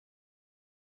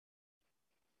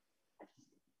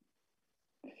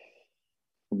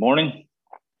Good morning.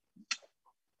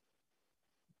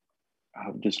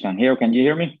 I just can't hear. Can you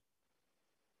hear me?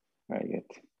 Very good.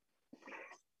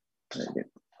 Very good.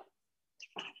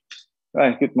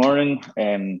 Right. Good morning.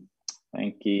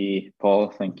 Thank you, Paul.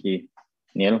 Thank you,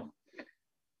 Neil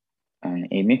and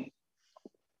Amy.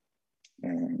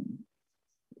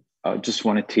 I just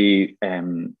wanted to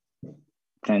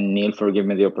thank Neil for giving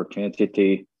me the opportunity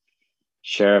to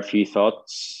share a few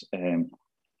thoughts, and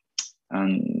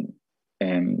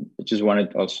I just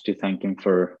wanted also to thank him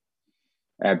for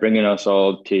bringing us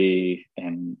all to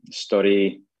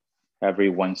study every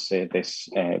Wednesday this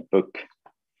book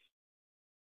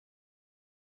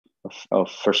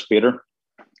of First Peter,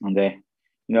 and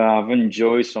I've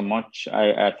enjoyed so much.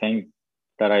 I think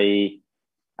that I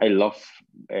love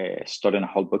studying a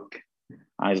whole book,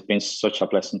 and it's been such a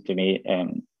blessing to me,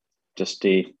 just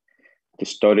to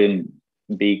study and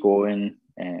be going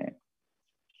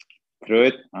through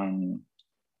it and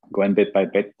going bit by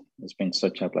bit. It's been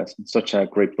such a blessing, such a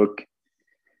great book.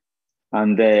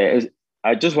 And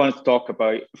I just wanted to talk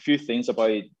about a few things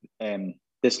about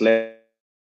this letter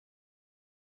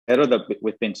that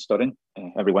we've been studying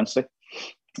every Wednesday.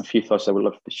 A few thoughts I would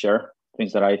love to share,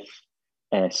 things that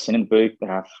I've seen in the book that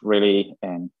have really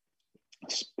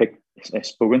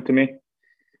spoken to me.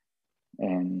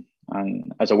 And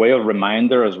as a way of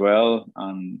reminder as well,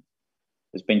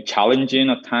 it's been challenging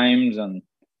at times,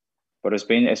 but it's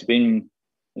been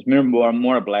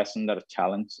more a blessing than a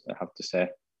challenge, I have to say.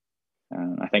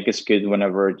 I think it's good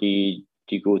whenever you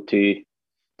go to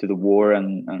the war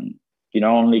and you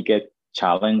not only get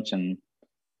challenged and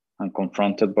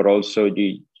confronted, but also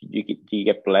you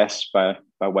get blessed by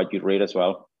what you read as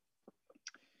well.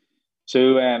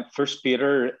 So First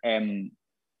Peter,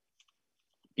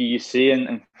 you see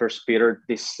in First Peter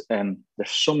this there's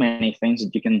so many things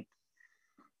that you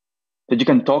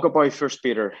can talk about First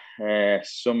Peter,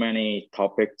 so many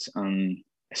topics, and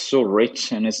it's so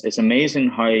rich, and it's amazing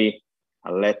how a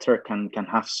letter can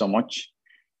have so much,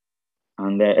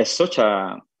 and it's such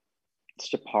a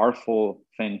powerful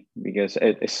thing because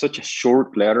it's such a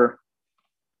short letter.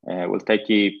 It will take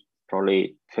you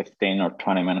probably 15 or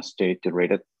 20 minutes to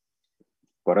read it,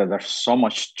 but there's so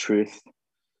much truth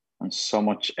and so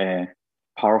much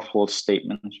powerful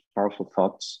statements, powerful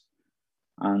thoughts.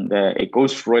 And it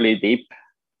goes really deep,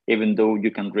 even though you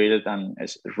can read it and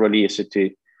it's really easy to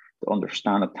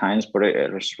understand at times, but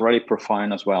it's really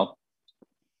profound as well.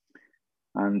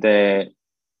 And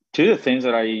two of the things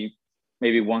that I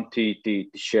maybe want to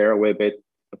share a wee bit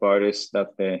about is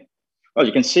that,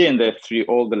 you can see through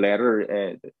all the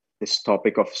letter, this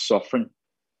topic of suffering.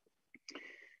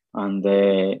 And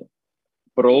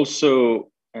but also,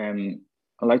 I'd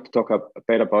like to talk a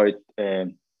bit about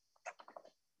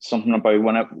something about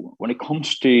when it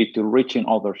comes to reaching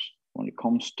others, when it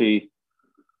comes to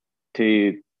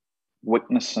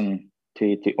witnessing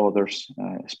to others,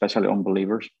 especially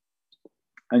unbelievers.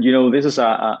 And this is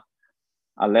a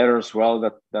letter as well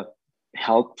that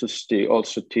helps us to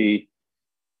also to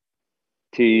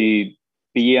be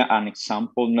an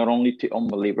example, not only to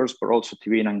unbelievers, but also to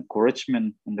be an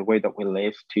encouragement in the way that we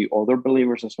live to other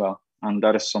believers as well. And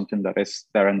that is something that is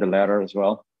there in the letter as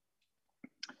well.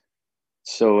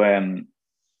 So,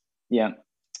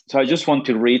 so I just want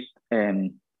to read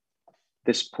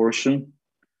this portion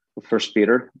of First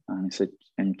Peter, and it's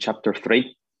in chapter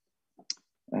 3.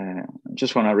 I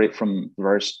just want to read from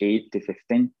verse 8 to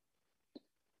 15,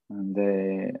 and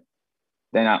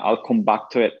then I'll come back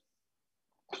to it.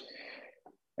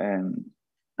 And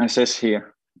it says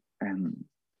here,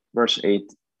 verse 8,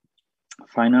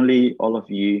 finally, all of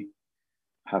you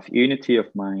have unity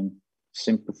of mind,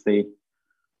 sympathy,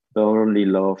 brotherly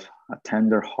love, a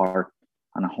tender heart,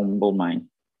 and a humble mind.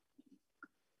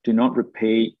 Do not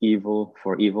repay evil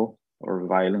for evil or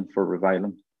reviling for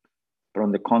reviling, but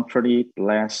on the contrary,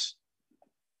 bless,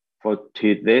 for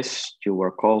to this you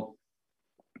were called,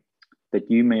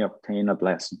 that you may obtain a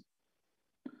blessing.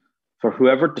 For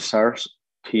whoever desires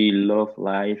to love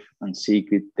life and see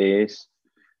good days,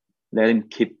 let him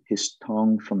keep his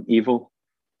tongue from evil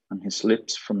and his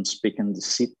lips from speaking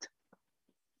deceit.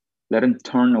 Let him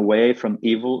turn away from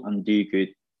evil and do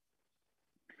good.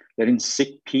 Let him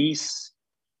seek peace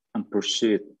and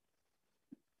pursue it.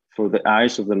 For the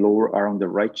eyes of the Lord are on the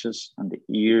righteous, and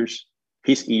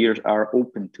his ears are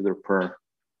open to their prayer.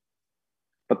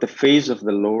 But the face of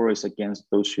the Lord is against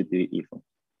those who do evil.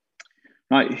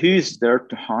 Now, who is there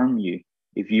to harm you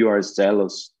if you are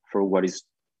zealous for what is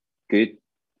good?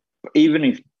 Even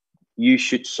if you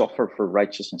should suffer for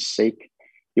righteousness' sake,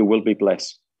 you will be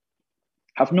blessed.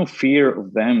 Have no fear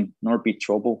of them, nor be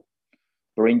troubled.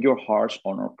 For in your hearts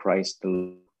honor Christ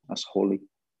as holy,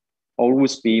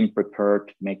 always being prepared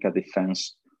to make a defense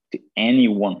to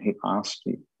anyone who asks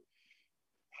you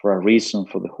for a reason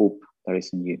for the hope that is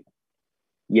in you,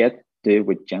 yet do it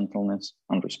with gentleness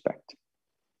and respect.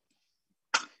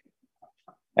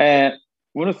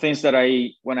 One of the things that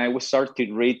when I started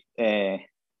to read,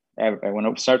 when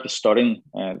I started studying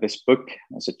this book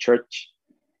as a church,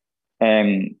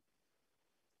 as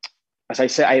I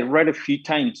said, I read a few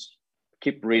times,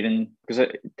 keep reading, because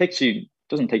it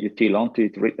doesn't take you too long to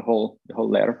read the whole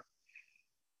letter.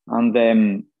 And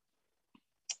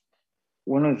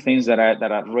one of the things that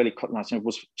I really caught my attention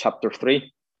was chapter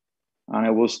 3, and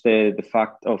it was the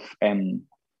fact of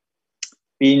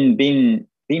being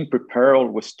prepared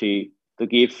always to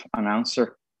give an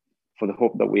answer for the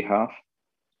hope that we have.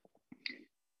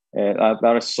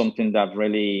 That is something that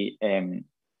really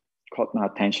caught my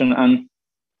attention. And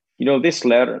this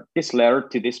letter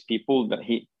to these people that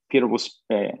Peter was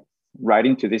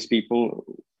writing to these people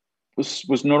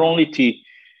was not only to,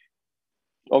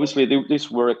 obviously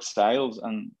these were exiles,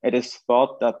 and it is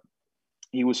thought that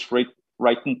he was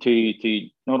writing to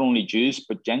not only Jews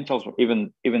but Gentiles,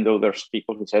 even though there's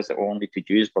people who says that only to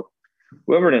Jews, but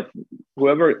whoever it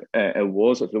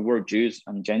was, if there were Jews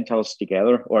and Gentiles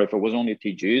together, or if it was only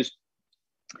to Jews,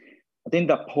 I think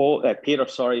that Peter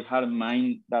had in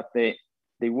mind that they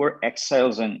were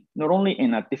exiles, and not only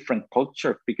in a different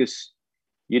culture, because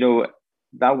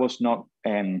that was not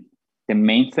the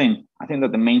main thing. I think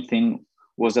that the main thing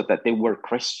was that they were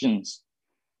Christians,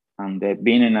 and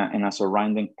being in a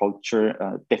surrounding culture,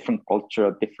 a different culture,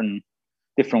 a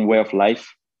different way of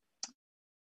life.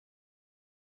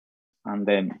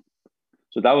 And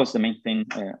so that was the main thing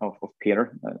of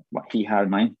Peter, what he had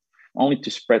in mind, only to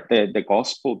spread the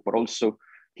gospel, but also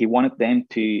he wanted them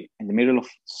to, in the middle of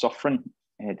suffering,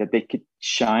 that they could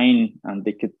shine and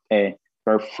they could bear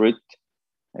fruit,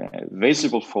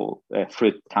 visible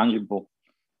fruit, tangible,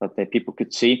 that the people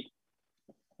could see.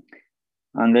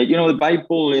 And the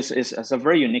Bible is a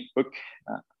very unique book.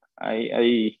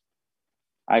 I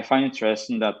find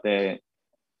interesting that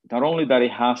not only that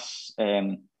it has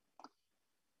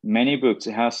many books,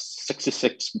 it has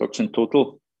 66 books in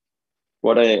total,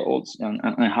 but and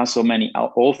it has so many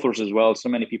authors as well, so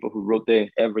many people who wrote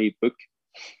every book.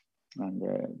 And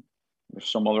there's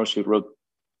some others who wrote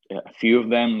a few of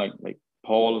them, like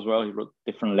Paul as well. He wrote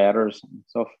different letters and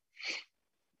stuff.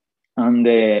 And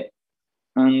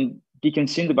you can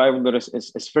see in the Bible that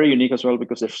it's very unique as well,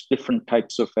 because there's different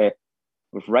types of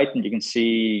writing. You can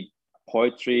see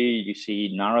poetry, you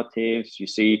see narratives, you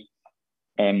see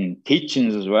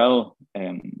teachings as well,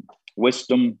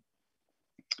 wisdom,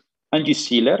 and you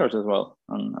see letters as well.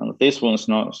 And this one's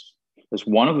is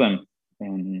one of them.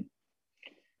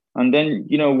 And then,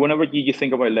 whenever you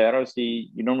think about letters,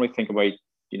 you normally think about,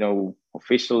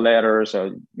 official letters,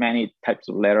 or many types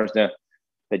of letters that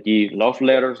you love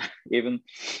letters even.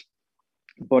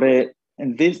 But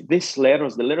and these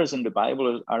letters, the letters in the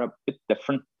Bible are a bit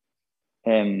different.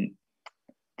 Their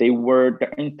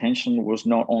intention was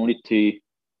not only to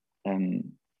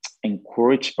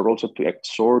encourage, but also to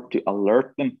exhort, to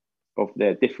alert them of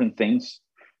the different things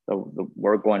that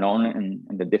were going on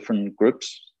in the different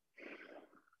groups.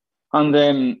 And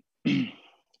then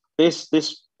this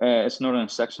is not in a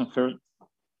section.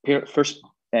 First,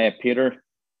 Peter,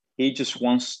 he just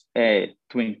wants to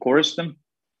encourage them,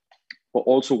 but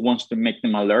also wants to make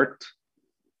them alert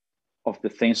of the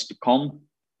things to come,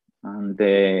 and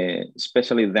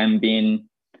especially them being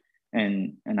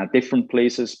in a different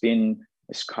places, being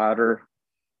scattered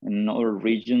in other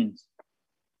regions.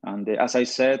 And as I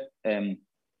said, I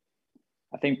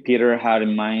think Peter had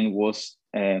in mind was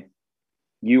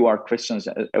you are Christians.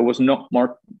 It was not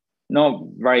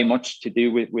very much to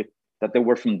do with that they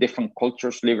were from different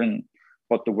cultures living,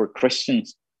 but they were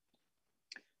Christians,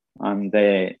 and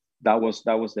that was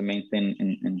the main thing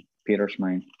in Peter's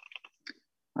mind.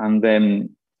 And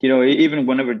then even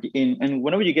whenever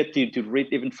you get to read,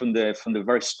 even from the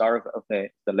very start of the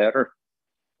letter,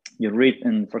 you read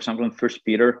for example in 1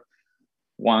 Peter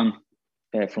 1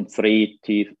 from 3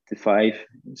 to 5,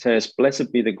 it says,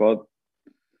 "Blessed be the God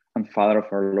and Father of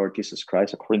our Lord Jesus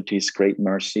Christ. According to his great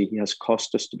mercy, he has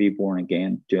caused us to be born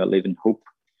again to a living hope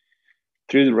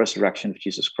through the resurrection of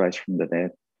Jesus Christ from the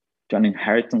dead, to an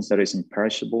inheritance that is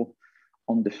imperishable,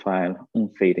 undefiled,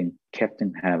 unfading, kept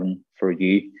in heaven for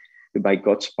you, who by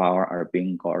God's power are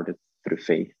being guarded through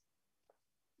faith,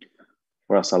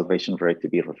 for our salvation ready to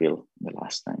be revealed in the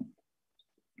last time."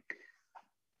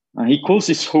 And he calls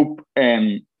this hope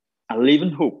a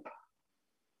living hope,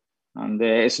 and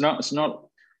it's not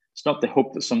the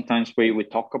hope that sometimes we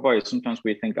talk about. Sometimes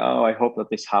we think, oh, I hope that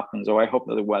this happens, or I hope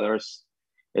that the weather's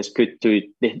is put to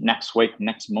the next week,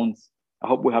 next month. I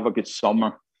hope we have a good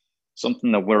summer,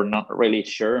 something that we're not really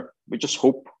sure. We just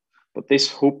hope. But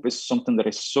this hope is something that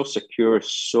is so secure,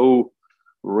 so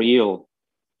real.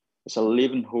 It's a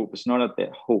living hope. It's not a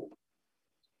dead hope.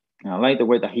 And I like the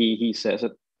way that he says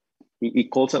it. He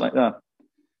calls it like that.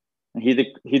 And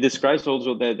he describes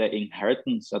also the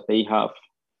inheritance that they have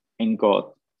in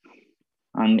God.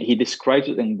 And he describes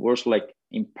it in words like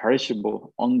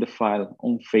imperishable, undefiled,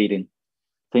 unfading,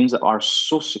 things that are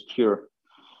so secure.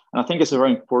 And I think it's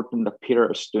very important that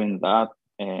Peter is doing that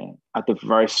at the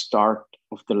very start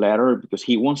of the letter, because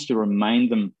he wants to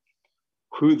remind them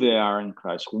who they are in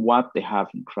Christ, what they have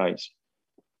in Christ,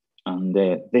 and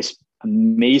this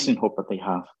amazing hope that they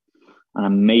have, an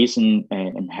amazing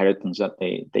inheritance that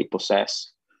they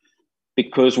possess.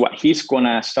 Because what he's going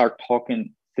to start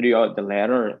talking throughout the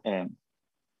letter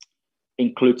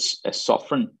includes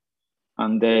suffering.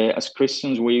 And as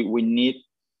Christians, we need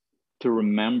to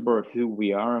remember who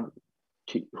we are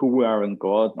in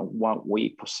God and what we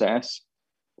possess.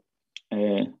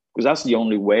 Because that's the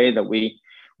only way that we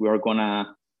are going to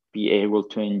be able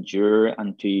to endure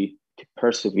and to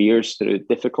persevere through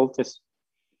difficulties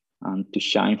and to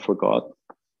shine for God.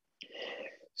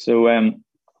 So, and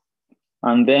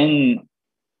then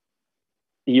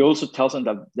he also tells them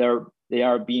that they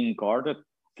are being guarded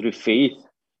through faith.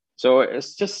 So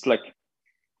it's just like,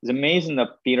 it's amazing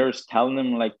that Peter's telling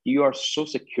them, like, you are so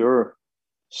secure,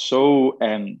 so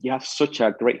you have such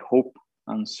a great hope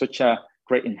and such a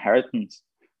great inheritance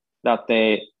that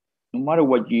no matter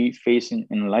what you face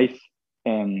in life,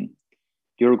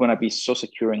 you're going to be so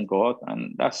secure in God.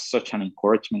 And that's such an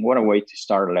encouragement. What a way to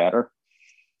start a letter.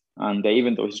 And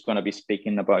even though he's going to be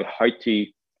speaking about how to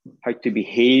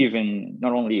behave in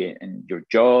not only in your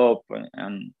job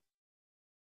and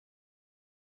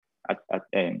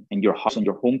in your house, in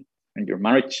your home, in your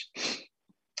marriage,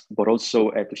 but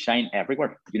also to shine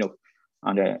everywhere,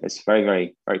 and it's very,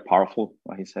 very, very powerful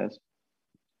what he says.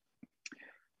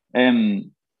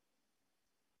 And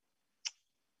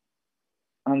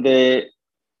another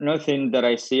thing that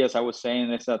I see, as I was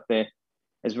saying, is that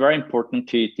it's very important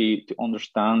to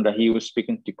understand that he was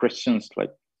speaking to Christians.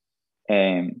 Like,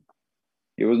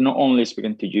 he was not only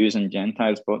speaking to Jews and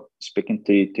Gentiles, but speaking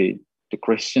to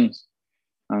Christians.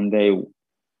 And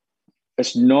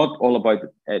it's not all about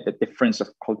the difference of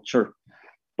culture,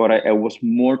 but it was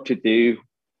more to do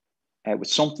with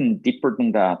something deeper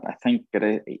than that. I think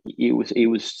that it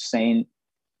was saying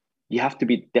you have to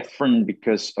be different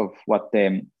because of what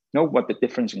not what the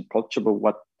difference in culture, but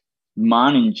what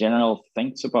man in general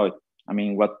thinks about. I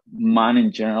mean, what man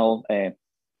in general,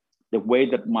 the way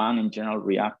that man in general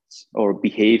reacts or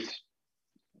behaves.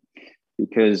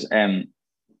 Because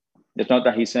it's not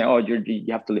that he's saying, oh,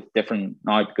 you have to live different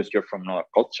now because you're from another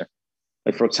culture.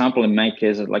 Like, for example, in my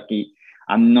case, like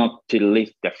I'm not to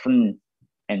live different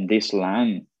in this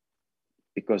land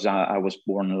because I was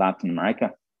born in Latin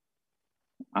America.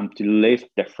 I'm to live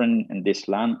different in this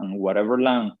land and whatever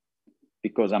land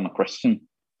because I'm a Christian,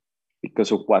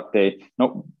 because of what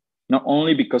not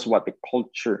only because of what the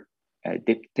culture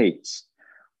dictates,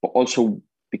 but also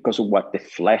because of what the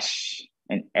flesh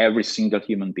and every single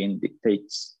human being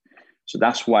dictates. So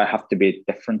that's why I have to be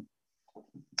different.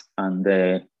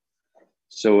 And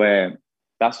so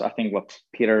that's, I think, what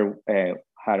Peter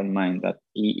had in mind, that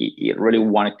he really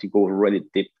wanted to go really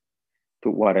deep to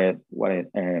what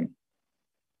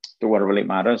really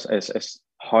matters is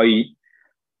how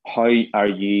are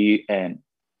you in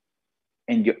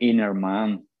your inner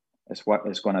man is what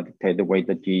is going to dictate the way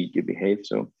that you behave.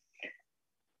 So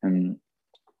and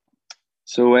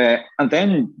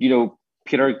then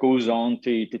Peter goes on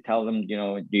to tell them,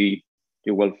 you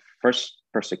will first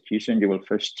persecution, you will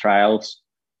first trials,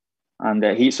 and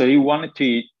he wanted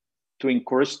to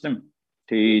encourage them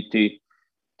to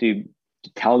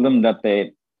tell them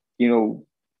that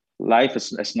life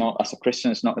is not, as a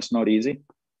Christian, it's not easy,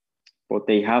 but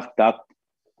they have that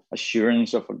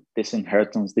assurance of this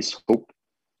inheritance, this hope,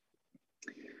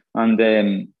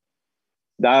 and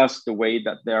that's the way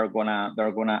that they're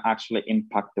gonna actually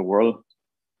impact the world.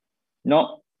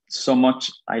 Not so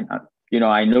much. I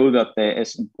know that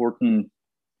it's important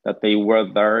that they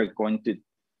were there, going to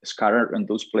scatter in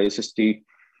those places to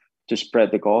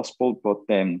spread the gospel, but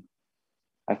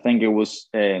I think it was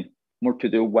more to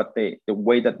do what the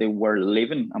way that they were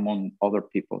living among other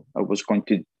people. It was going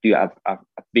to do a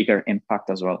bigger impact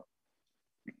as well.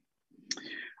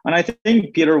 And I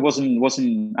think Peter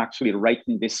wasn't actually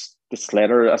writing this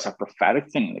letter as a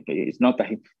prophetic thing. Like, it's not that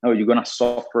you're gonna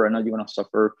suffer, and you're gonna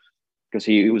suffer, because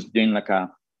he was doing like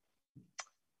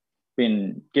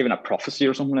been given a prophecy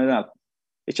or something like that.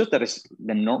 It's just that it's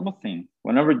the normal thing.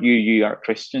 Whenever you are a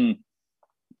Christian,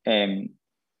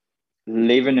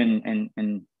 living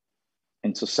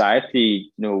in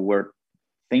society, where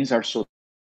things are so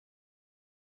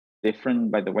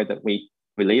different by the way that we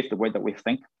live, the way that we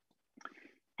think,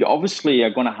 you obviously are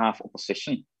going to have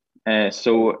opposition.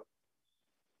 So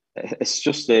it's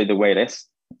just the way it is.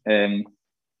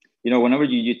 Whenever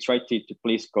you try to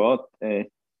please God,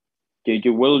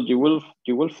 you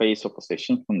will face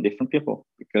opposition from different people,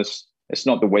 because it's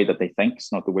not the way that they think,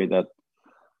 it's not the way that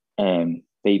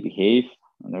they behave,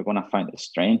 and they're going to find it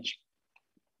strange.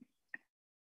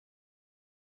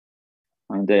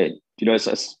 And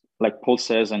it's like Paul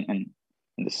says in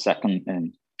the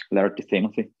second letter to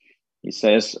Timothy. He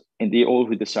says, "Indeed, all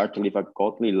who desire to live a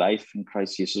godly life in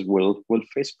Christ Jesus will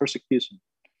face persecution,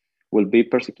 will be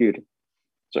persecuted."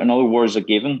 So in other words, a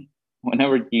given.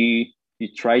 Whenever you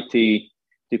try to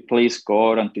please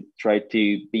God and to try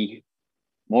to be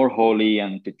more holy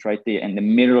and to try to, in the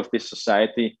middle of this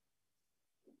society,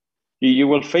 you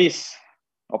will face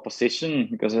opposition,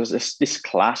 because there's this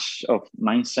clash of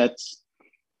mindsets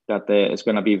that is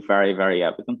going to be very, very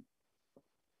evident.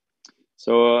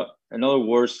 So in other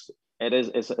words,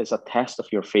 it's a test of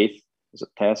your faith. It's a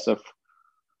test of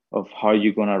how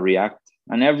you're going to react.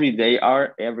 And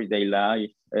our everyday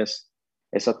life is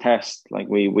a test. Like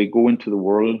we go into the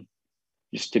world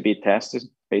just to be tested,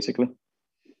 basically.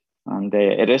 And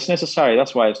it is necessary.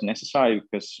 That's why it's necessary,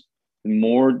 because the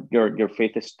more your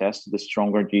faith is tested, the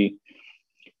stronger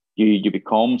you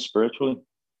become spiritually.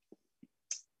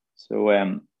 So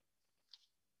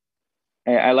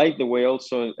I like the way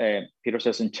also Peter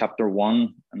says in chapter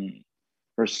 1 and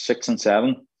verse 6 and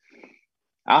 7,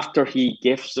 after he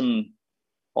gives them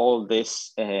all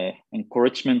this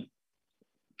encouragement,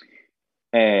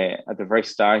 at the very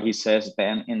start, he says,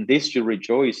 "Then in this you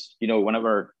rejoice."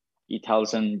 Whenever he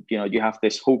tells them, you have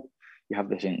this hope, you have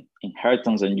this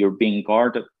inheritance, and you're being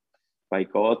guarded by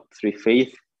God through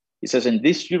faith. He says, "In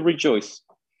this you rejoice,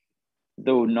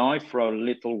 though now for a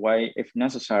little while, if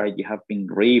necessary, you have been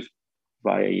grieved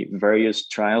by various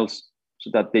trials, so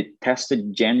that the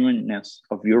tested genuineness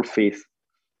of your faith,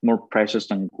 more precious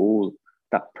than gold,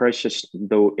 that precious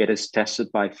though it is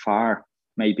tested by fire,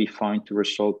 may be found to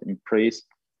result in praise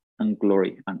and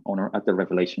glory and honor at the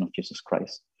revelation of Jesus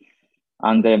Christ."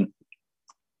 And I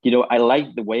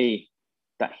like the way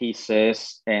that he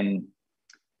says the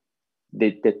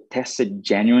tested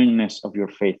genuineness of your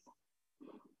faith,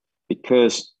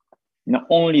 because not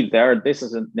only there, this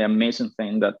is the amazing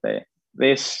thing, that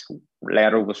this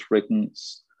letter was written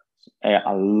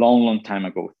a long, long time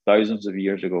ago, thousands of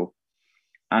years ago,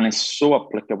 and it's so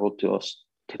applicable to us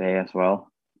today as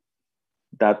well.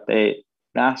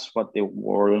 That's what the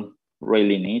world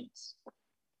really needs.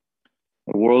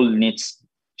 The world needs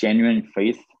genuine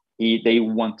faith. They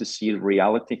want to see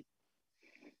reality.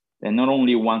 They not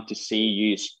only want to see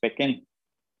you speaking,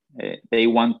 they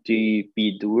want to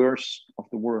be doers of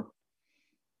the word.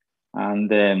 And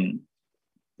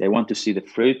they want to see the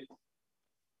fruit.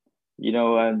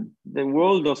 The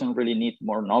world doesn't really need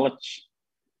more knowledge.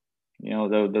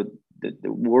 The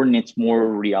world needs more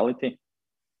reality.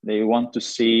 They want to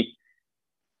see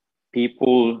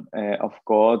people of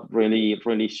God really,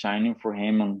 really shining for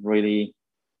Him and really,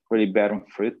 really bearing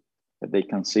fruit that they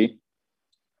can see,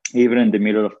 even in the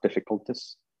middle of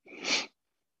difficulties.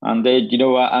 And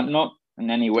I'm not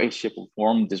in any way, shape, or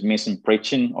form dismissing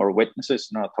preaching or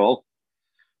witnesses, not at all.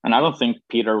 And I don't think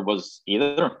Peter was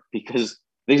either, because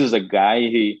this is a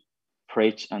guy who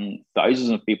preached and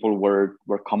thousands of people were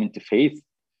coming to faith.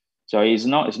 So it's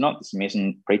not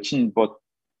dismissing preaching, but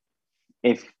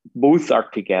if both are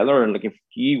together, like if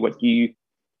what you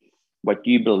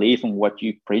believe and what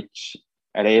you preach,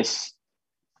 it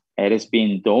is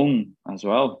being done as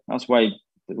well. That's why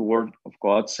the word of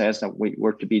God says that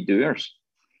we're to be doers,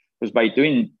 because by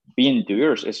being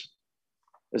doers is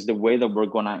the way that we're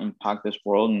going to impact this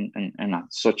world in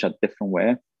such a different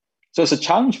way. So it's a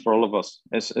challenge for all of us.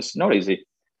 It's not easy,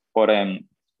 but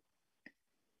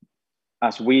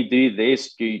as we do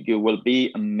this, you will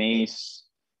be amazed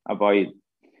about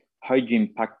how you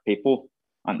impact people,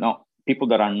 and not people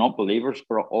that are not believers,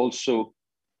 but also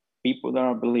people that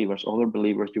are believers, other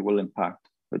believers. You will impact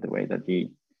with the way that you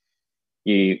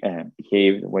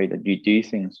behave, the way that you do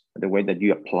things, the way that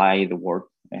you apply the word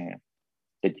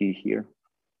that you hear.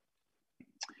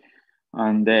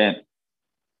 And the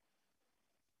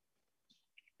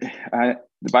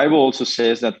Bible also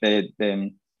says that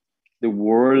the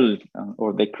world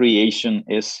or the creation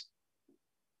is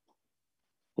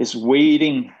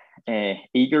waiting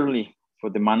eagerly for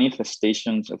the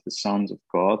manifestations of the sons of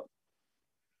God.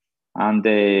 And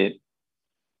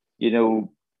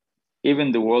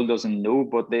even the world doesn't know,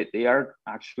 but they are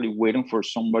actually waiting for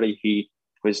somebody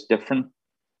who is different.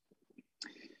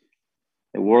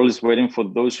 The world is waiting for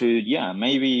those who,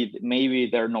 maybe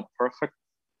they're not perfect,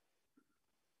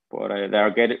 but they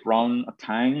are get it wrong at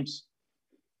times.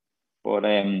 But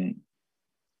as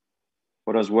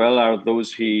well are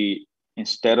those who,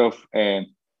 instead of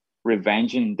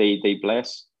revenging, they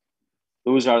bless.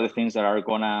 Those are the things that are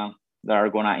gonna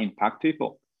impact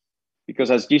people.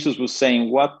 Because as Jesus was saying,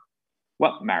 what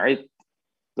merit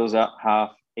does that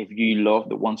have if you love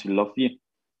the ones who love you?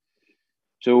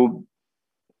 So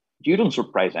you don't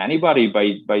surprise anybody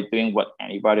by doing what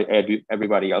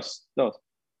everybody else does.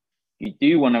 You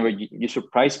do whenever you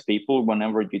surprise people,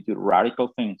 whenever you do radical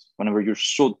things, whenever you're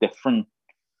so different,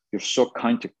 you're so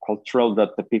countercultural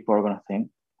that the people are going to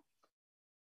think,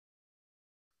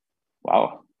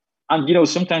 wow. And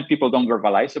sometimes people don't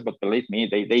verbalize it, but believe me,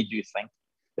 they do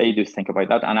think about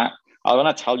that. And I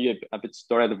want to tell you a bit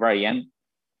story at the very end.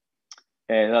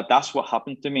 That's what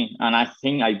happened to me, and I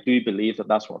do believe that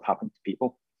that's what happened to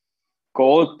people.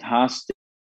 God has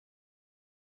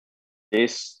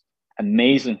this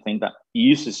amazing thing that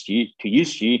uses you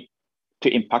to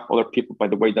impact other people by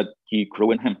the way that you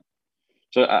grow in Him.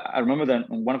 So I remember that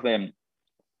in one of them,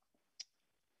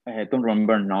 I don't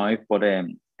remember now, but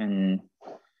in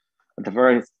the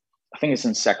very, I think it's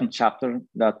in second chapter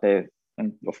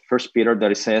of First Peter,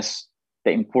 that it says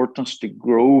the importance to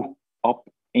grow up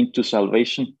into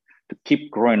salvation, to keep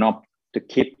growing up, to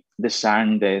keep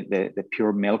desiring the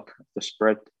pure milk of the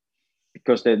Spirit,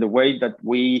 because the way that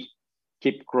we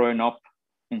keep growing up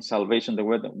in salvation, the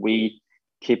way that we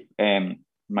keep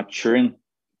maturing,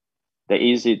 the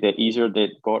easier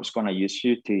that God's going to use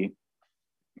you to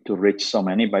reach so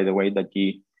many by the way that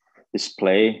you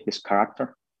display His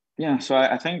character. Yeah, so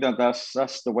I think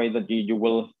that's the way that you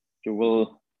will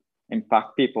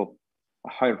impact people,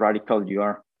 how radical you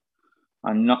are,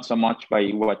 and not so much by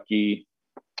what you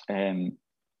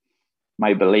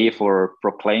might believe or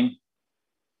proclaim.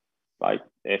 Like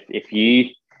if you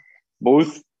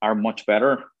both are much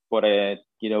better, but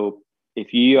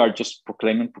if you are just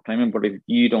proclaiming, but if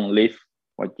you don't live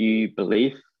what you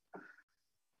believe,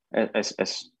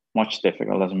 it's much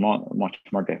difficult. It's much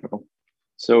more difficult.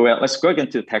 So let's go again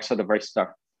to the text at the very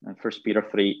start, 1 Peter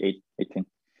 3:18.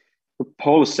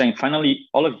 Paul is saying, finally,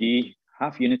 all of you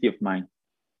have unity of mind,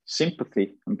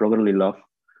 sympathy and brotherly love,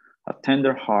 a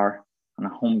tender heart and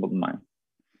a humble mind.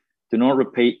 Do not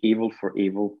repay evil for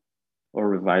evil or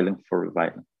reviling for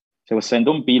reviling. So we're saying,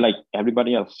 don't be like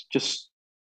everybody else. Just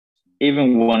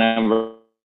even whenever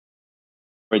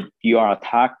you are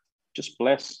attacked, just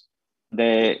bless.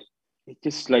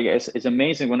 It's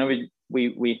amazing whenever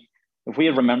if we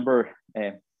remember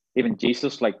even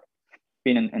Jesus like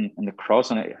being in the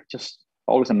cross, and it just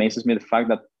always amazes me the fact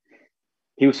that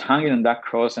He was hanging on that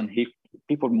cross and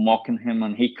people mocking Him,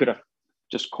 and He could have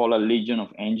just called a legion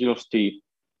of angels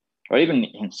or even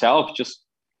Himself, just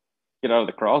get out of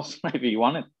the cross if He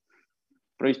wanted.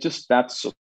 But it's just that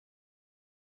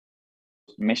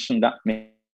mission, that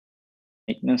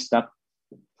meekness, that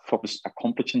focus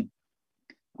accomplishing.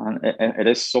 And it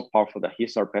is so powerful that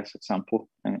He's our best example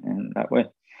in that way.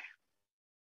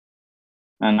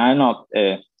 And I'm not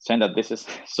saying that this is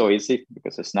so easy,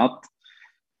 because it's not.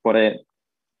 But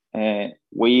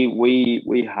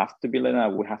we have to be like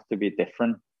that. We have to be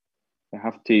different. We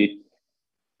have to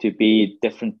be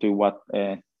different to what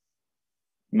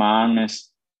man is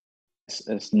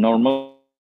normal.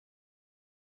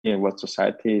 Yeah, what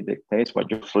society dictates, what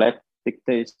your flesh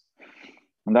dictates.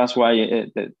 And that's why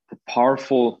the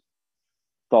powerful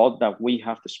thought that we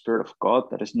have the Spirit of God,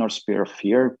 that is not a spirit of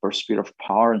fear, but a spirit of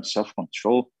power and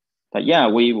self-control. That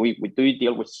we do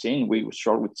deal with sin, we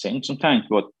struggle with sin sometimes,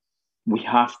 but we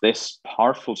have this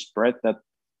powerful spirit that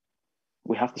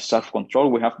we have the self-control,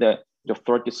 we have the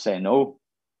authority to say no.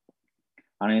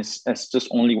 And it's just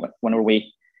only whenever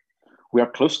we are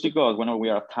close to God, whenever we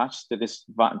are attached to this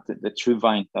vine, the true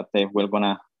vine, that we're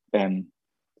gonna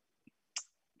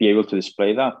be able to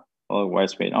display that.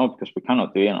 Otherwise, because we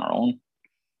cannot do it on our own.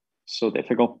 So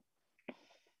difficult.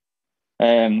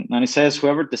 And it says,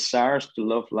 whoever desires to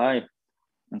love life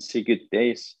and see good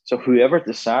days. So whoever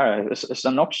desires, it's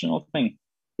an optional thing.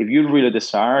 If you really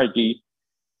desire, you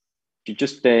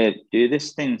just do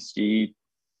these things. You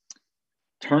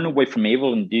turn away from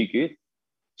evil and do good.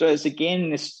 So it's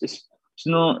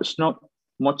not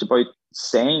much about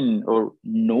saying or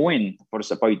knowing, but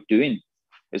it's about doing.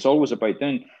 It's always about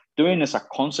doing. Doing is a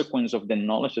consequence of the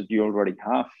knowledge that you already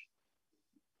have.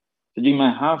 That you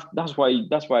might have. That's why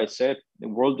I said the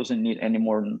world doesn't need any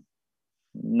more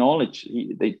knowledge.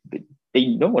 They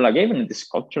know, like even in this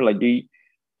culture, like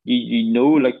you know,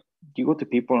 like you go to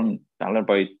people and tell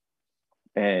about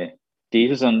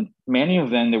Jesus, and many of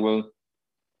them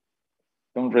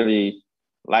don't really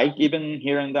like even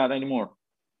hearing that anymore.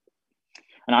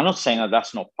 And I'm not saying that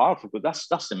that's not powerful, but that's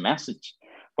the message.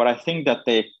 But I think that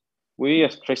we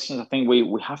as Christians, I think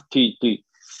we have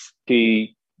to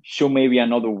show maybe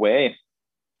another way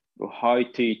of how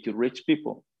to reach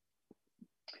people.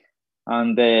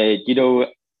 And you know,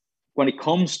 when it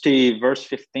comes to verse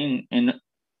 15, in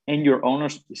your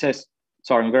honors, it says,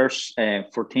 sorry, in verse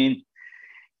 14,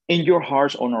 in your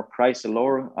hearts honor Christ the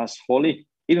Lord as holy.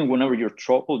 Even whenever you're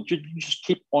troubled, you just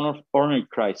keep honoring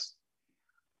Christ.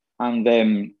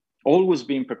 And always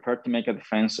being prepared to make a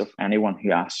defense of anyone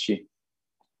who asks you.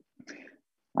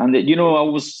 And you know, I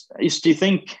used to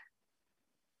think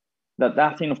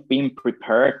that thing of being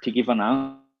prepared to give an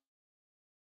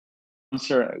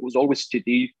answer was always to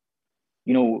do,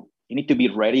 you know, you need to be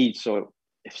ready. So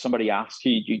if somebody asks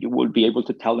you, you will be able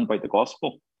to tell them about the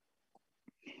gospel.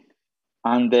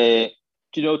 And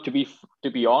you know, to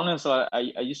be honest, I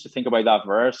used to think about that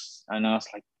verse, and I was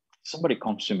like, somebody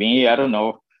comes to me, I don't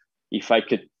know if I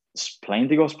could explain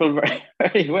the gospel very,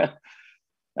 very well.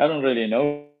 I don't really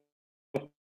know.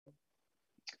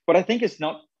 But I think it's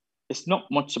not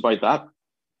much about that.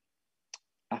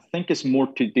 I think it's more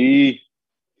to do,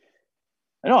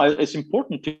 I know it's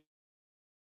important to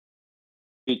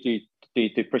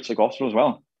preach the gospel as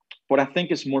well. But I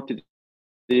think it's more to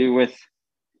do with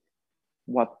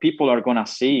what people are going to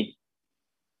see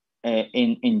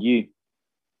in you.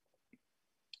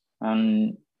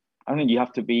 And I think you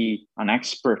have to be an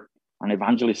expert, an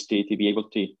evangelist to be able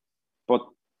to. But,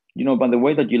 you know, by the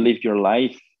way that you live your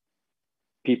life,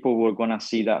 people were going to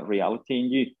see that reality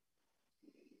in you.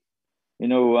 You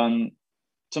know,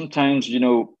 sometimes, you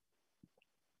know,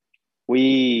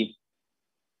 we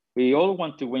all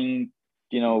want to win,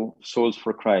 you know, souls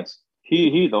for Christ.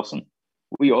 Who doesn't?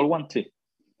 We all want to.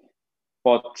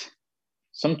 But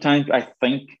sometimes I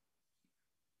think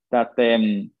that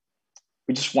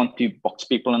we just want to box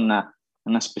people in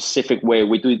a specific way.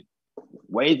 We do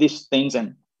way these things,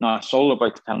 and no, it's all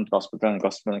about telling the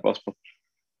gospel.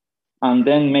 And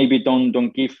then maybe don't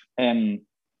give the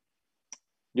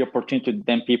opportunity to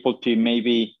them people to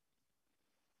maybe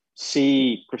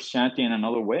see Christianity in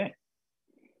another way.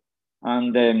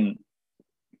 And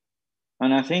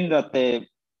I think that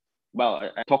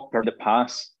I talked about the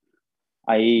past.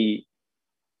 I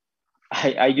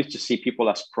used to see people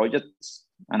as projects,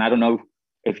 and I don't know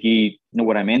if you know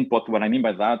what I mean, but what I mean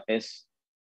by that is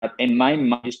that in my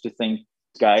mind, I used to think,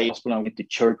 guys, when I went to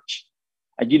church,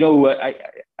 and you know,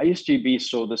 I used to be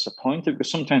so disappointed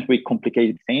because sometimes we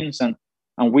complicate things and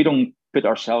we don't put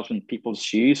ourselves in people's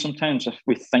shoes. Sometimes if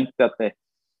we think that the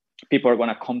people are going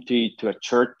to come to a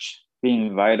church, being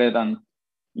invited, and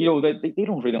you know, they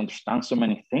don't really understand so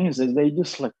many things. They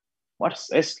just like, what's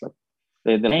this? Like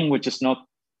the language is not.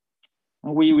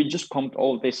 We just come to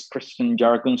all this Christian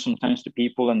jargon sometimes to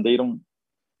people, and they don't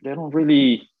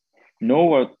really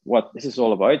know what this is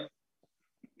all about.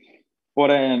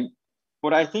 But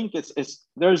I think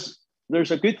there's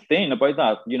a good thing about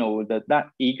that. You know, that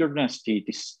eagerness to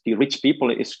reach people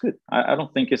is good. I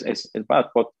don't think it's bad,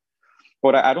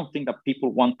 but I don't think that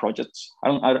people want projects. I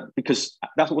don't because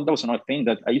that was another thing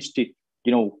that I used to,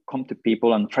 you know, come to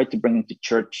people and try to bring them to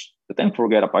church, but then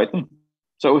forget about them.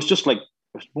 So it was just like,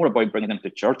 it was more about bringing them to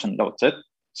church, and that's it.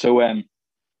 So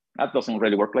that doesn't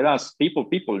really work like that.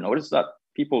 People notice that.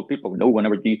 People know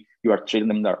whenever you are treating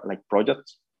them like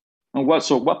projects. And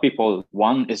what people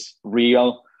want is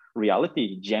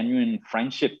reality, genuine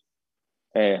friendship,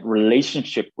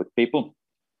 relationship with people.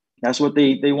 That's what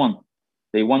they want.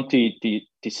 They want to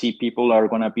see people are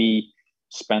going to be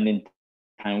spending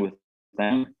time with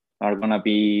them, are going to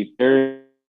be there,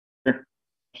 they're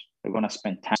going to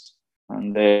spend time,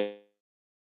 and they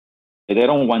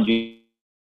don't want you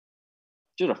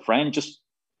just a friend, just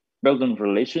building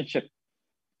relationship.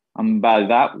 And by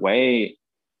that way,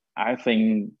 I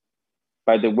think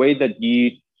by the way that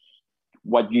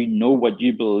what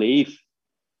you believe,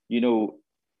 you know,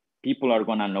 people are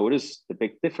going to notice the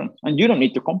big difference. And you don't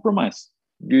need to compromise.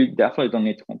 You definitely don't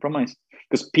need to compromise,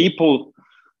 because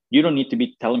you don't need to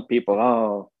be telling people,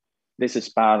 oh, this is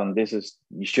bad and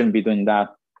you shouldn't be doing that.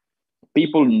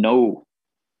 People know,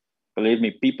 believe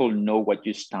me, people know what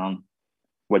you stand,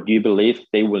 what you believe,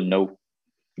 they will know.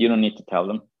 You don't need to tell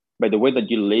them. By the way that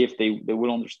you live, they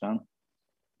will understand.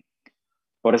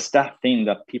 But it's that thing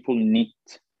that people need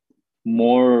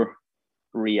more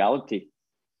reality.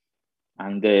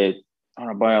 And I don't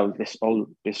know about this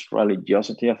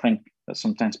religiosity, I think, that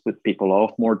sometimes put people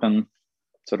off more than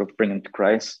sort of bring them to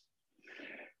Christ.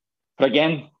 But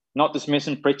again, not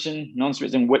dismissing preaching, not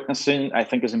dismissing witnessing, I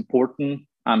think is important.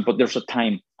 But there's a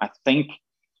time. I think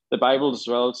the Bible as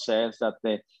well says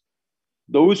that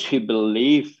those who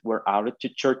believe were added to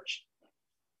church.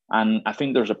 And I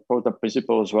think there's a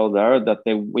principle as well there that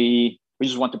we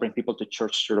just want to bring people to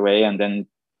church straight away, and then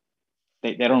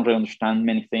they don't really understand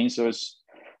many things.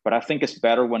 But I think it's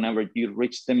better whenever you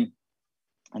reach them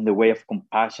in the way of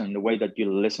compassion, the way that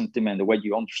you listen to them, and the way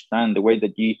you understand, the way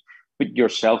that you put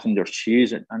yourself in their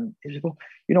shoes, and you go,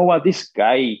 you know what, this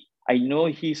guy, I know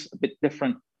he's a bit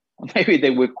different. Maybe they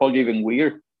will call you even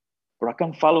weird, but I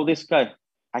can follow this guy.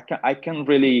 I can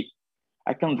really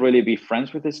be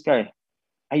friends with this guy.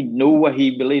 I know what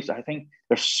he believes. I think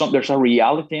there's a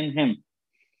reality in him.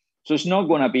 So it's not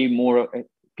going to be more.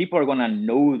 People are going to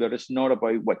know that it's not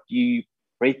about what you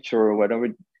preach or whatever.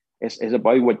 It's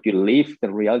about what you live,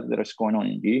 the reality that is going on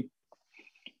in you.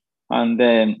 And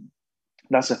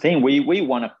that's the thing. We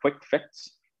want a quick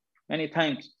fix many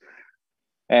times.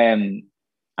 I'm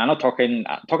not talking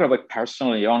about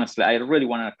personally. Honestly, I really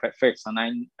want a quick fix, and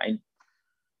I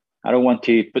don't want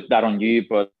to put that on you,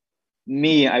 but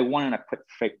me, I wanted a quick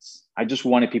fix. I just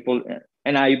wanted people,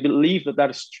 and I believe that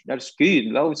is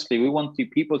good. Obviously, we want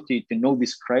people to know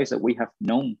this Christ that we have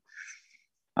known,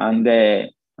 and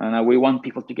we want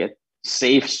people to get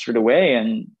saved straight away,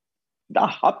 and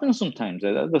that happens sometimes.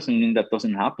 That doesn't mean that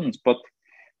doesn't happen, but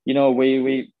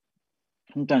we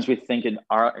sometimes we think in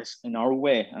our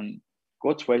way, and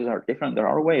God's ways are different. There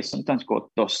are ways. Sometimes God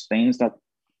does things that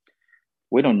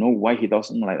we don't know why He does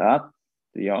them like that,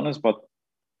 to be honest, but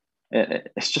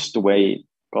it's just the way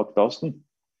God does them.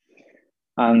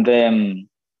 And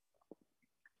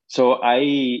so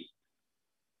I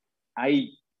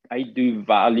do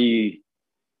value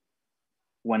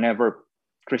whenever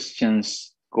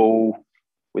Christians go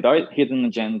without hidden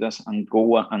agendas and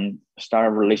go and start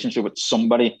a relationship with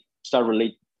somebody,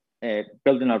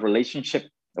 building a relationship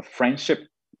of friendship,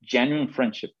 genuine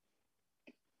friendship,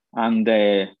 and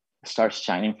start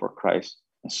shining for Christ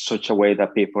in such a way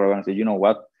that people are going to say, you know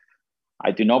what, I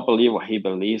do not believe what he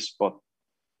believes, but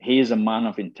he is a man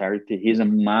of integrity. He's a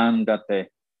man that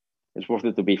is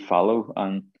worthy to be followed.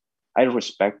 And I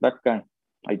respect that guy.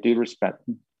 I do respect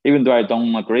him, even though I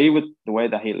don't agree with the way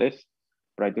that he lives,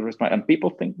 but I do respect. And people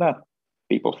think that.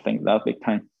 People think that big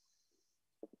time.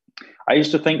 I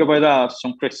used to think about that,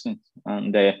 some Christians,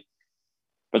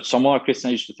 but some other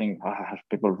Christians used to think,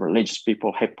 people, religious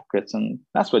people, hypocrites. And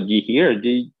that's what you hear.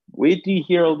 We do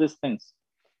hear all these things.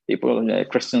 People,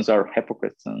 Christians are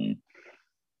hypocrites and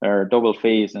they're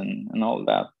double-faced and all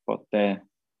that. But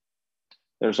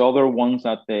there's other ones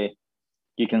that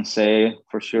you can say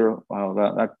for sure, wow,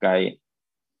 that guy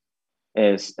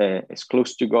is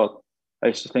close to God. I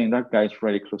used to think that guy is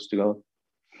really close to God.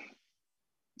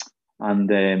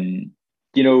 And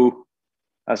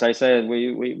as I said,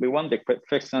 we want the quick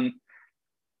fix. And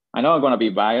I know I'm going to be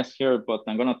biased here, but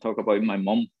I'm going to talk about my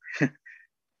mom.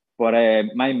 But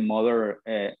my mother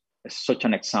is such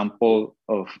an example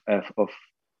of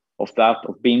that,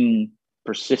 of being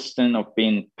persistent, of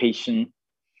being patient.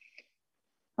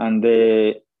 And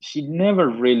she never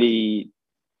really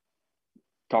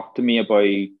talked to me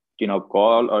about,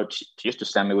 God, or she used to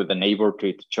send me with a neighbor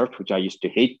to the church, which I used to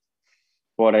hate.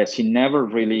 But she never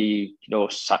really,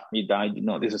 sat me down,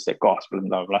 this is the gospel and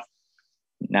blah, blah.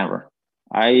 Never.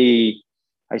 I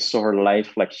saw her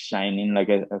life like shining, like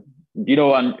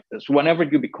and whenever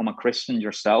you become a Christian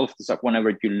yourself, it's like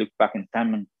whenever you look back in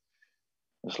time and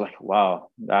it's like, wow,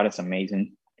 that is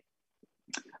amazing.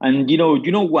 And you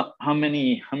know what? How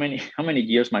many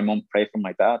years my mom prayed for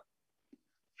my dad?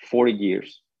 40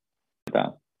 years,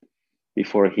 that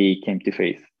before he came to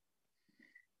faith.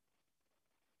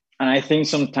 And I think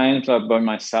sometimes about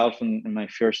myself in my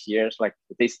first years, like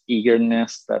this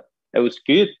eagerness that it was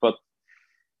good, but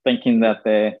thinking that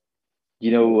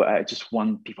I just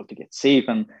want people to get saved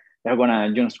and they're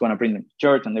just gonna bring them to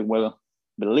church and they will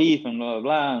believe and blah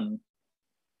blah blah.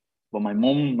 But my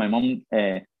mom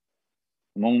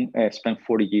spent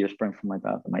 40 years praying for my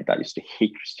dad. My dad used to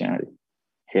hate Christianity,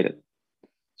 hate it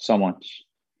so much.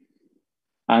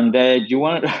 And you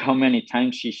want how many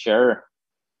times she share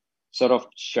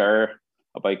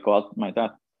about God, my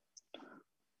dad?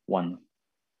 One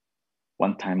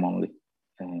time only.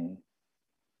 And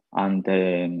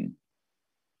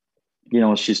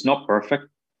she's not perfect,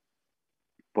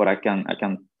 but I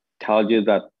can tell you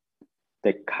that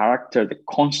the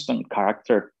constant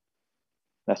character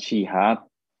that she had,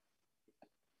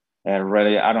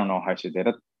 really, I don't know how she did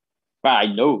it, but I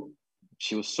know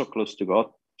she was so close to God.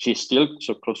 She's still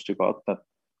so close to God that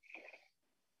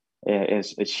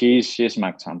she's my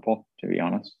example, to be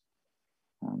honest.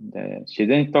 And she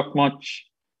didn't talk much,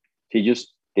 She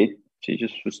just did. She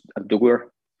just was a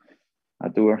doer,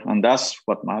 and that's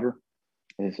what matters.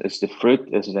 Is the fruit,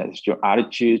 is your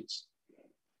attitudes.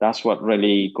 That's what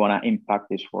really gonna impact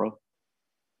this world.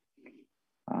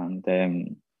 And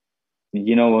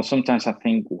sometimes I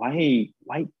think, why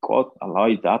God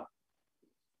allowed that?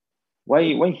 Why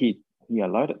he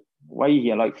allowed it? Why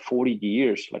he allowed 40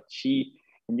 years? Like,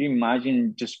 can you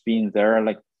imagine just being there?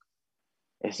 Like,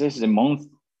 is this a month?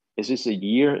 Is this a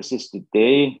year? Is this the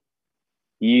day?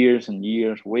 Years and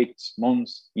years, weeks,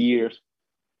 months, years,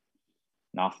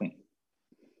 nothing.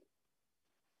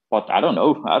 But I don't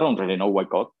know. I don't really know why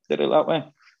God did it that way.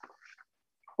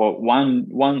 But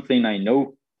one thing I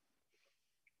know,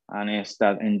 and is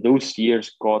that in those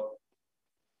years, God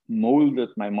molded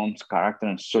my mom's character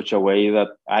in such a way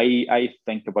that I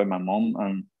think about my mom,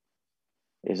 and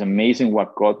it's amazing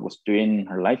what God was doing in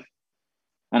her life.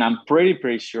 And I'm pretty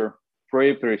sure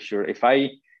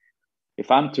if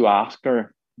I'm to ask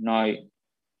her now,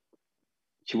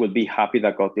 she will be happy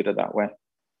that God did it that way.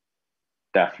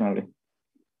 Definitely.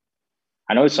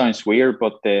 I know it sounds weird,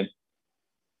 but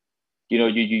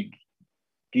you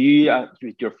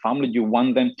with your family, you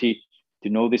want them to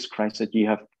know this Christ that you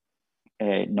have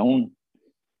known.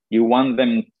 You want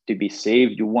them to be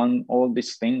saved. You want all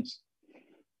these things,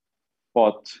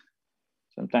 but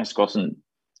sometimes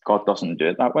God doesn't do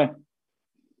it that way.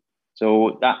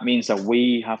 So that means that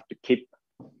we have to keep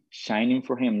shining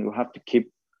for Him. We have to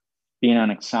keep being an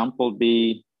example,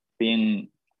 being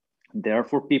there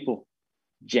for people,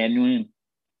 genuine,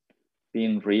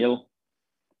 being real,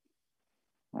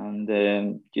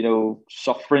 and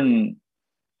suffering,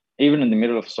 even in the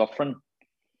middle of suffering.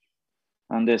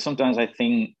 And sometimes I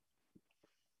think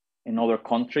in other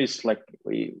countries, like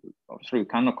we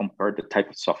cannot compare the type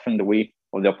of suffering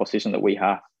or the opposition that we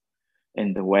have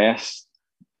in the West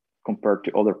compared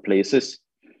to other places.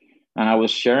 And I was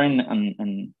sharing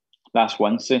on last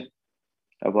Wednesday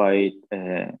about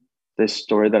this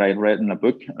story that I read in a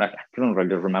book. I couldn't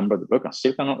really remember the book. I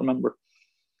still cannot remember.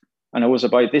 And it was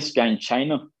about this guy in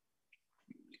China,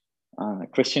 a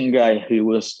Christian guy who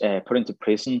was put into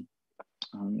prison,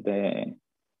 and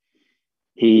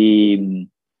he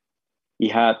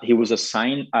was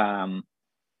assigned.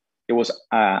 It was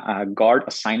a guard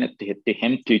assigned to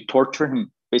him to torture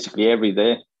him basically every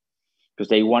day, because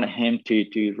they wanted him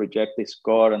to reject this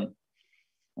God,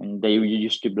 and they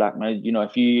used to blackmail.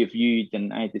 If you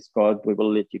deny this God, we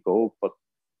will let you go. But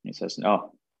he says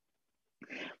no.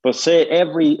 But say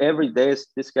every day,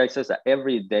 this guy says that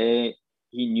every day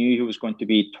he knew he was going to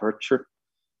be tortured,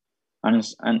 and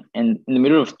in the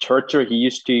middle of torture, he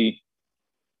used to,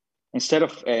 instead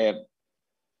of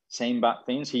saying bad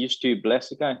things, he used to bless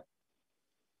the guy.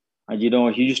 And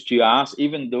he used to ask,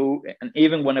 even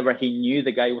whenever he knew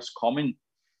the guy was coming,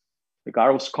 the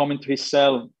guard was coming to his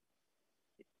cell,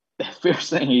 the first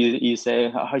thing he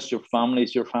said, "How's your family?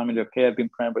 Is your family okay? I've been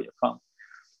praying about your family."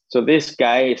 So this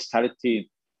guy started to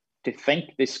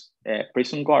think, this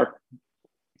prison guard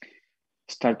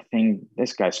started to think,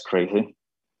 this guy's crazy.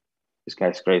 This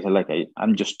guy's crazy. Like,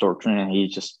 I'm just torturing, and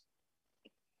he's just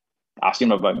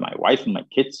asking about my wife and my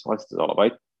kids. What's this all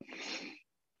about?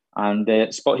 And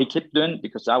but he kept doing it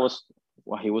because that was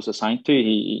what he was assigned to.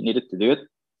 He needed to do it.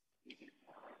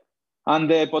 And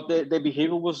but the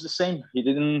behavior was the same. He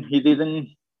didn't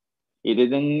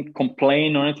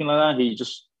complain or anything like that. He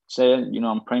just said,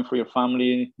 "I'm praying for your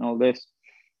family and all this."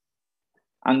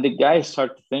 And the guy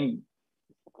started to think,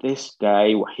 this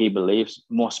guy, what he believes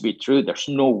must be true. There's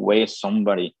no way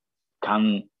somebody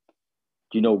can,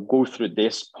 go through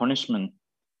this punishment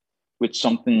with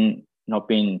something not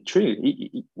being true.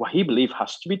 What he believes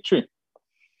has to be true.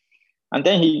 And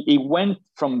then he went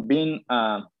from being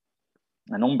an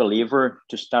unbeliever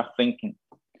to start thinking,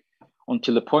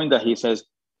 until the point that he says,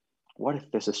 what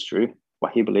if this is true?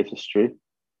 What he believes is true.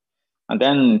 And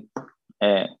then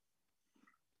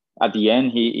at the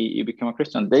end, he became a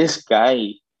Christian. This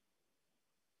guy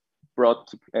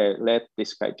led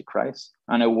this guy to Christ.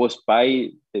 And it was by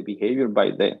the behavior,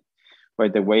 by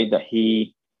the way that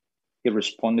he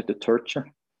responded to torture.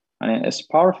 And it's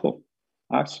powerful,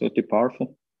 absolutely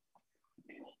powerful.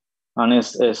 And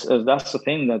it's that's the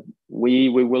thing, that we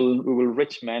will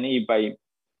reach many by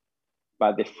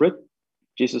the fruit.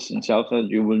 Jesus himself said,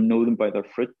 "You will know them by their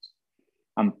fruit."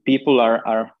 And people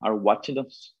are watching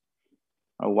us.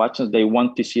 They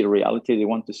want to see reality. They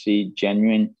want to see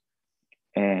genuine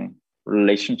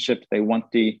relationships. They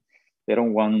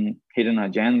don't want hidden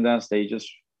agendas. They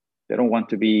don't want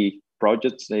to be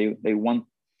projects. They want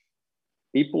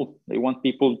people. They want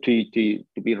people to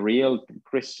be real, to be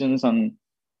Christians, and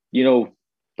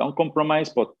don't compromise,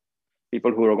 but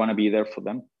people who are going to be there for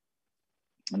them.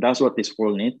 And that's what this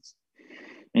world needs.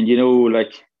 And, you know,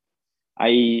 like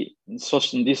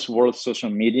in this world, social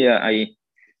media,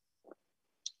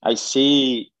 I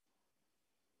see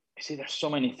there's so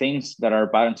many things that are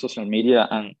bad in social media.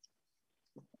 And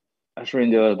I was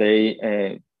reading the other day,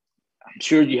 I'm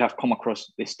sure you have come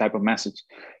across this type of message,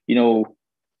 you know,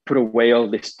 put away all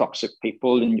these toxic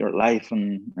people in your life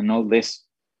and all this.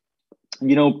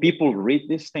 You know, people read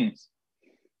these things,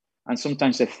 and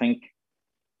sometimes they think,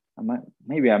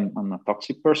 maybe I'm a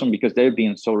toxic person because they're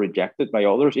being so rejected by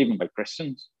others, even by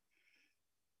Christians.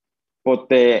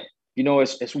 But you know,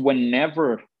 it's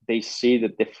whenever they see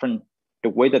the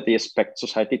way that they expect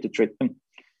society to treat them,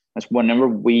 it's whenever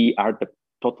we are the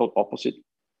total opposite,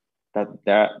 that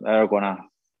they're gonna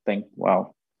think,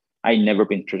 wow, I never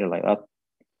been treated like that.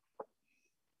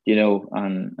 You know,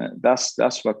 and that's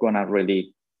what's gonna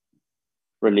really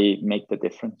make the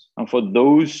difference. And for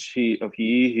those of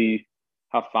you who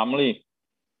have family,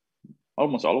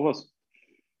 almost all of us,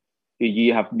 who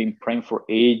you have been praying for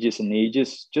ages and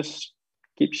ages, just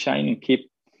keep shining, keep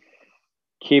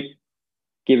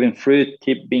giving fruit,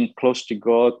 keep being close to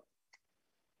God,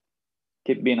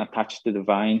 keep being attached to the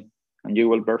vine, and you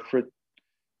will bear fruit.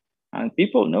 And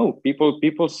people know,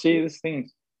 people see these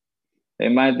things. They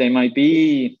might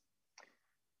be,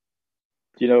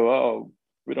 you know, oh,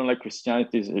 we don't like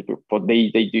Christianity, but they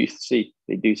do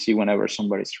see whenever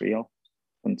somebody's real,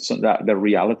 and so that the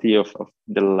reality of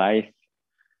the life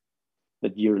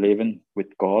that you're living with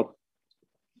God,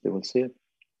 they will see it.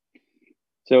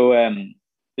 So I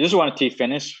just wanted to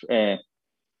finish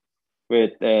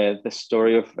with the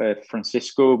story of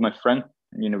Francisco, my friend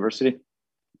in university.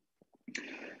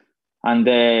 And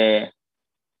I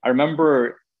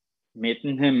remember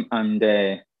meeting him, and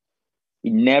he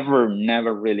never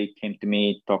really came to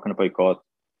me talking about God.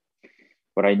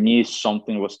 But I knew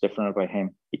something was different about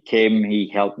him. He came, he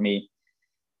helped me.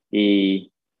 He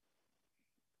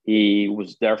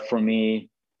was there for me.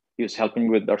 He was helping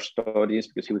with our studies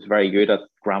because he was very good at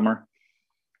grammar.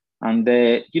 And,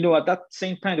 you know, at that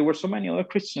same time, there were so many other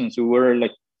Christians who were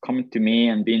like coming to me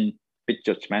and being a bit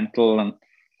judgmental. And,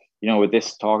 you know, with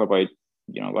this talk about,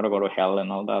 you know, gotta go to hell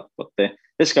and all that. But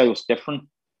this guy was different.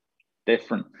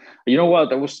 You know what?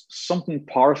 There was something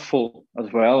powerful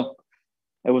as well.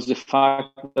 It was the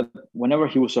fact that whenever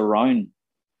he was around,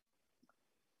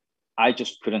 I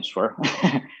just couldn't swear.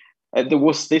 There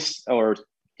was this, or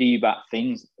do bad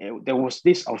things. There was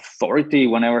this authority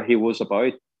whenever he was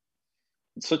about.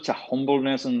 Such a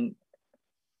humbleness, and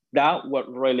that what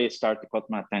really started to cut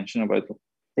my attention about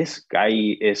this guy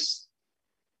is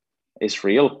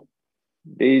real.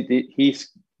 He's,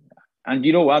 and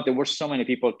you know what? There were so many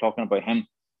people talking about him.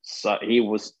 So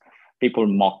people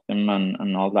mocked him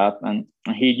and all that, and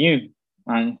he knew,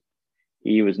 and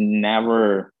he was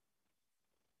never.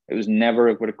 It was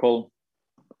never what I call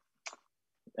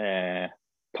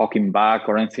talking back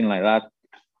or anything like that,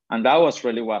 and that was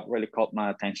really what really caught my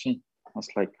attention. I was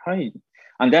like, "Hi,"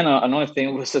 and then another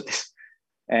thing was that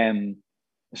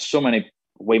so many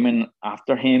women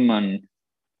after him, and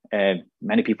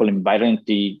many people invited him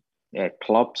to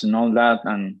clubs and all that,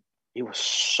 and he was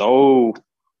so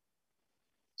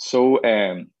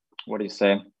what do you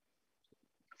say,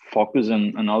 focused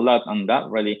and all that, and that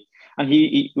really, and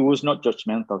he was not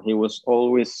judgmental. He was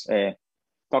always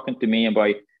talking to me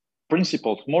about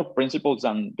more principles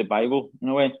than the Bible in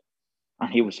a way, and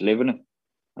he was living it,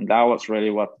 and that was really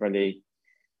what really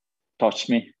touched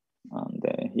me.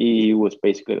 And he was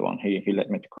basically the one who led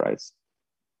me to Christ.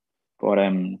 But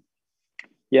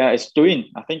yeah, it's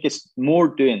doing. I think it's more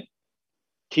doing.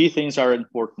 Two things are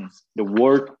important: the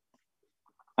word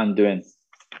and doing.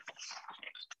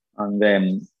 And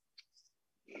then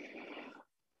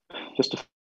just to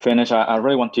finish, I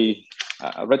really want to.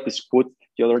 I read this quote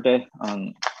the other day,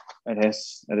 and it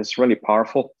is really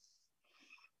powerful.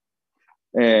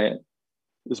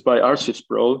 It's by R.C.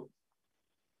 Sproul.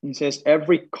 He says,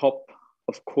 "Every cup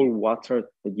of cold water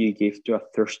that you give to a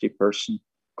thirsty person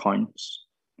counts,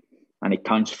 and it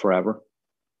counts forever."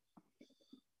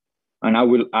 And I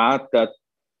will add that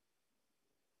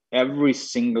every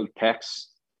single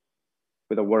text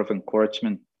with a word of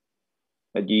encouragement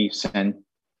that you send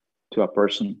to a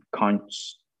person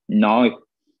counts now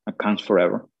and counts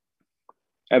forever.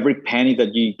 Every penny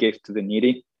that you give to the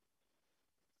needy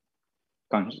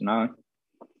counts now,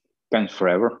 counts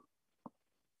forever.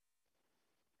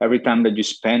 Every time that you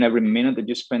spend, every minute that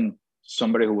you spend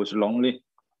somebody who was lonely,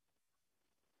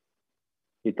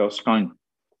 it does count.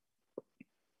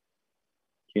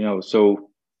 You know, so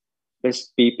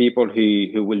let's be people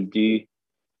who will do,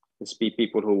 let's be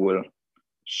people who will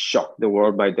shock the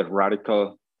world by the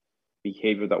radical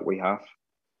behavior that we have.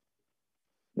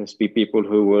 There's be people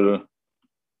who will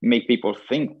make people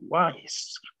think, what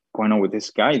is going on with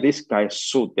this guy? This guy is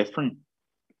so different.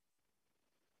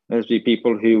 There's be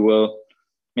people who will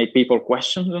make people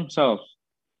question themselves.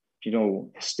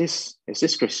 Is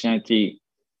this Christianity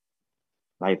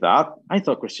like that? I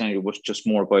thought Christianity was just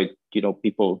more about,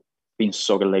 people being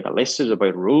so legalistic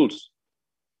about rules.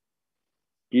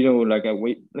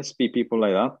 Let's be people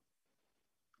like that.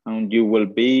 And you will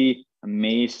be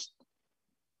amazed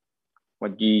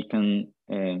what you can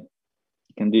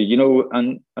do.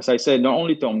 And as I said, not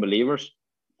only to unbelievers,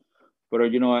 but,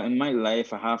 in my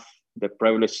life, I have the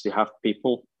privilege to have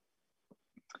people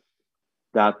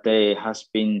that has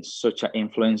been such an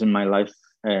influence in my life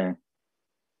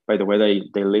by the way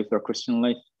they live their Christian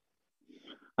life.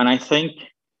 And I think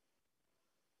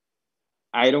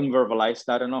I don't verbalize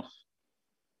that enough.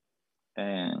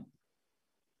 And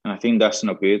I think that's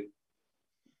not good.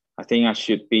 I think I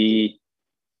should be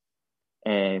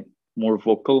more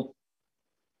vocal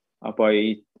about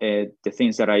the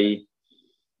things that I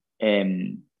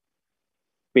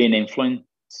being influenced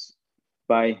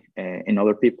by in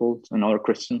other people and other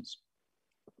Christians.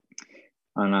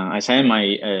 And I say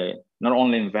not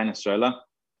only in Venezuela,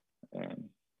 I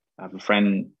have a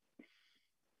friend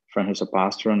who's a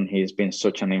pastor, and he's been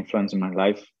such an influence in my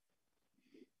life,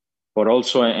 but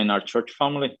also in our church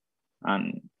family.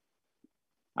 And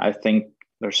I think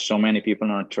there's so many people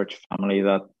in our church family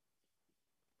that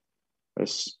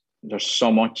there's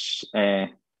so much, not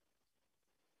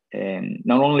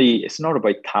only, it's not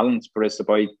about talents, but it's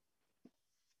about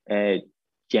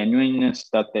genuineness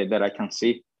that I can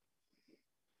see.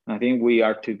 I think we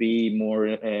are to be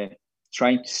more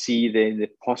trying to see the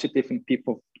positive in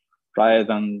people rather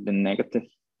than the negative.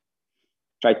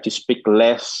 Try to speak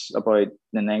less about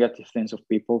the negative things of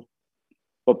people,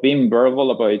 but being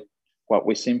verbal about what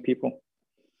we see in people.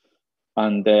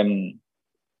 And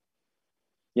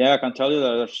I can tell you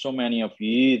that there's so many of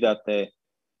you that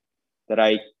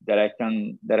I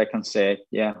can say,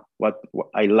 what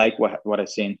I like what I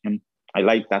see in him. I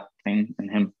like that thing in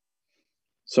him.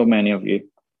 So many of you,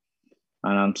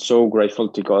 and I'm so grateful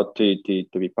to God to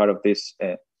be part of this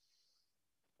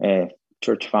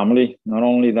church family. Not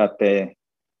only that, the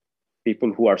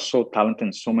people who are so talented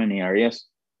in so many areas,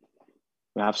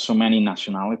 we have so many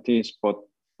nationalities, but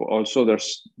also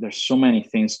there's so many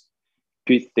things,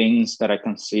 good things that I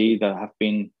can see that have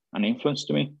been an influence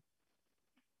to me.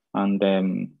 And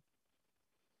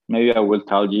maybe I will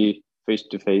tell you face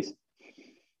to face.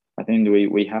 I think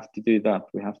we have to do that.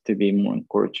 We have to be more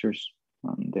encouragers,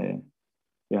 and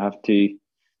we have to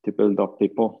build up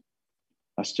people.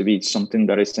 It has to be something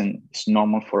that is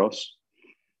normal for us,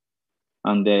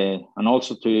 and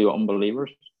also to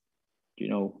unbelievers.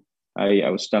 I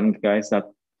was telling the guys that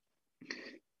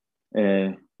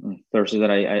Thursday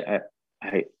that I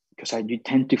because you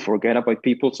tend to forget about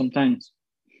people sometimes,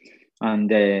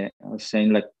 and I was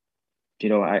saying, like,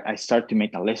 I start to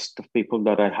make a list of people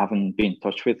that I haven't been in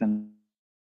touch with in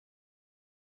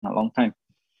a long time,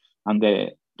 and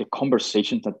the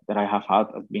conversations that I have had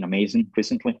have been amazing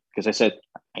recently, because I said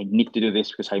I need to do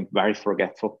this because I'm very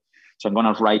forgetful. So I'm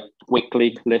going to write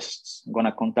weekly lists. I'm going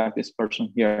to contact this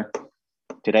person here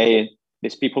today,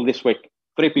 these people this week,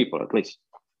 3 people at least.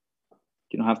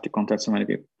 You don't have to contact so many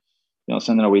people.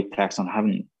 Send them a wee text, and I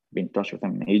haven't been in touch with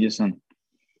them in ages, and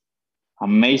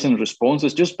amazing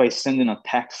responses just by sending a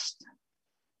text.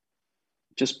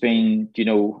 Just being,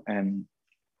 what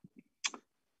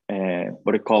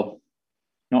do you call,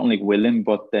 not only willing,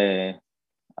 but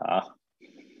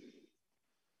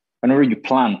whenever you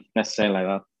plan, let's say like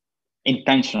that,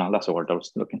 intentional, that's the word I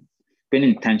was looking, being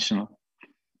intentional,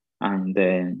 and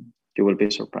you will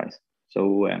be surprised.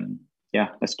 So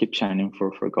let's keep shining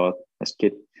for God. Let's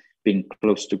keep being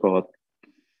close to God,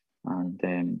 and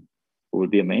we will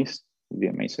be amazed. We'll be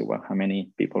amazed at how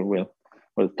many people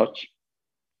will touch.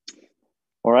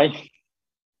 All right.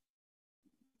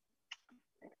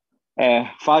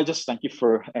 Father, just thank you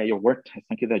for your word. I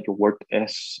thank you that your word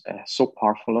is so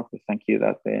powerful. Lord. We thank you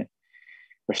that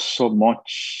there's so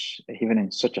much, even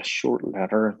in such a short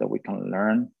letter, that we can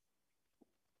learn,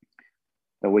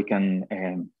 that we can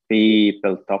be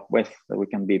built up with, that we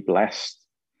can be blessed.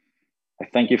 I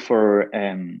thank you for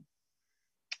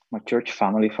my church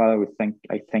family, Father.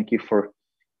 I thank you for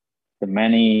the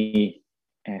many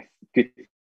good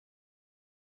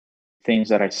things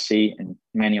that I see in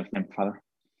many of them, Father.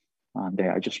 And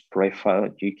I just pray, Father,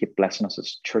 that you keep blessing us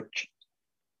as church,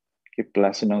 keep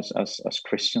blessing us as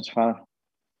Christians, Father.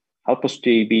 Help us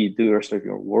to be doers of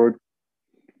your word.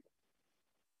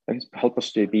 Help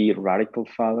us to be radical,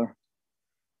 Father.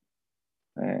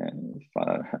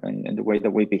 Father, in the way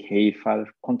that we behave, Father,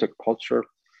 counterculture,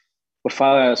 But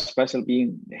Father,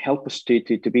 especially help us to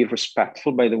be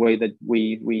respectful by the way that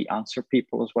we answer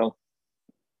people as well,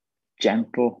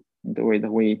 gentle in the way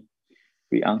that we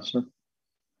answer,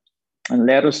 and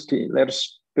let us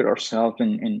put ourselves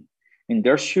in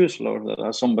their shoes, Lord.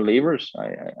 As unbelievers,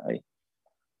 I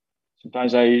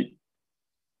sometimes I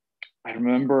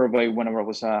remember whenever I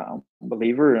was a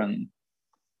believer and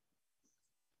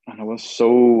I was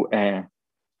so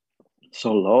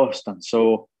lost and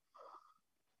so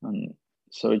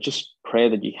I just pray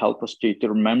that you help us to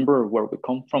remember where we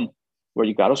come from, where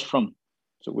you got us from,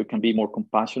 so we can be more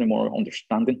compassionate, more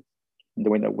understanding in the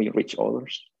way that we reach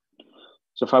others.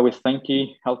 So Father, we thank you.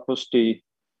 Help us to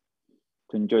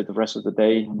enjoy the rest of the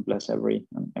day and bless every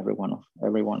one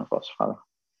of us, Father.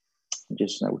 In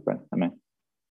Jesus' name we pray. Amen.